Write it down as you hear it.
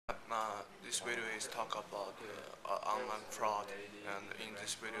this video is talk about online fraud, and in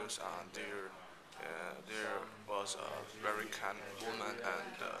this videos, there was a very kind woman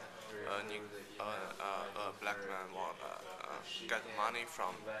and a black man got money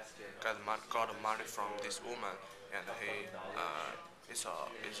from this woman, and he is a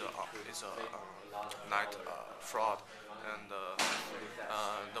night fraud, and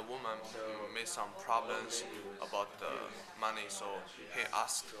the woman made some problems about the money, so he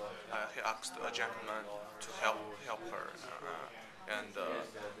asked a gentleman to help her.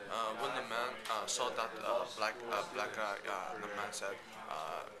 When the man saw that black guy, the man said,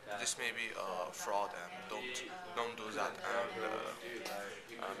 "This may be a fraud, and don't do that."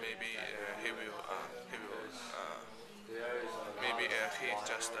 And maybe he will maybe he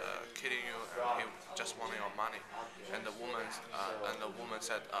just kidding you, and he just wanted your money. And the woman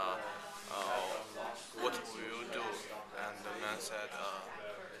said, "What will you do?" And the man said,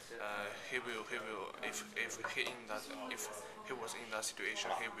 he will if he was in that situation,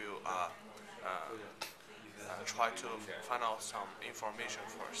 he will try to find out some information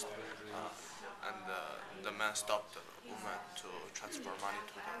first. The man stopped the woman to transfer money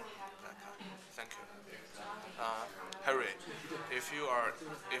to the black guy. Thank you. Harry, if you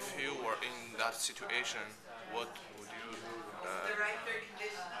were in that situation, what would you?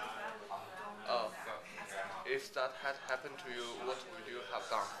 Uh, if that had happened to you, what would you have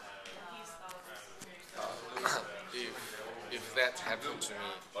done? If that happened to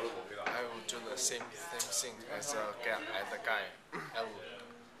me, I would do the same thing as the guy. I would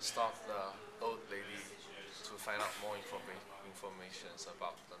stop the old lady to find out more information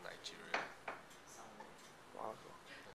about the Nigeria. Wow.